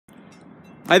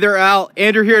Hi there, Al.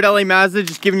 Andrew here at LA Mazda,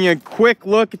 just giving you a quick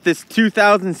look at this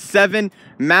 2007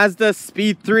 Mazda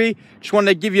Speed3. Just wanted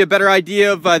to give you a better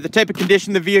idea of the type of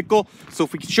condition of the vehicle. So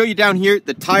if we can show you down here,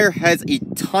 the tire has a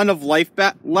ton of life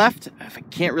left. If I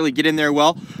can't really get in there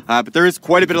well, but there is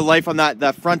quite a bit of life on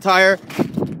that front tire.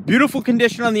 Beautiful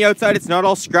condition on the outside. It's not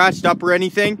all scratched up or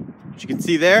anything, as you can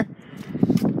see there.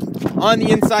 On the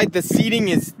inside, the seating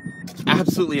is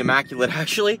absolutely immaculate,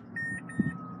 actually.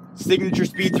 Signature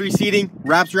Speed3 seating,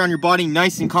 wraps around your body,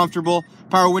 nice and comfortable.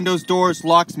 Power windows, doors,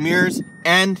 locks, mirrors,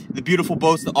 and the beautiful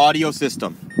Bose audio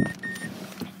system.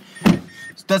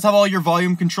 It does have all your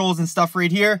volume controls and stuff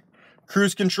right here.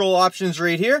 Cruise control options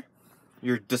right here.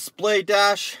 Your display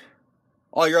dash,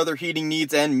 all your other heating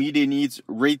needs and media needs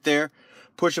right there.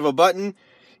 Push of a button.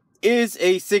 Is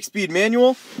a 6-speed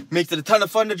manual. Makes it a ton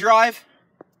of fun to drive.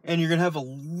 And you're gonna have a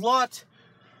lot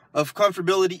of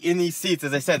comfortability in these seats.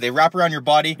 As I said, they wrap around your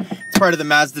body. It's part of the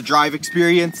Mazda drive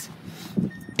experience.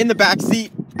 In the back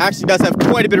seat, actually does have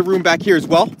quite a bit of room back here as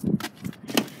well.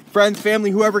 Friends, family,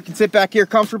 whoever can sit back here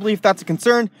comfortably if that's a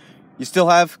concern. You still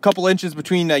have a couple inches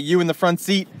between you and the front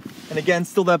seat. And again,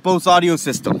 still that Bose audio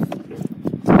system. Give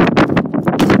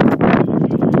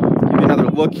you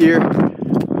another look here.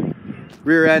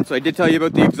 Rear end, so I did tell you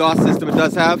about the exhaust system it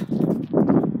does have.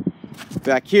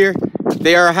 Back here,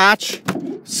 they are a hatch.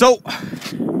 So,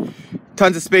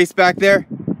 tons of space back there.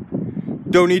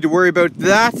 Don't need to worry about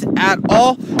that at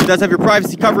all. It does have your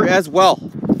privacy cover as well.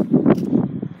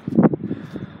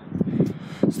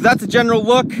 So that's a general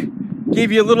look.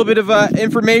 Gave you a little bit of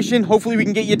information. Hopefully we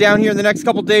can get you down here in the next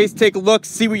couple days. Take a look,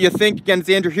 see what you think. Again, it's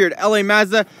Andrew here at LA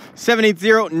Mazda,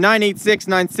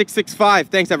 780-986-9665.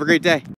 Thanks, have a great day.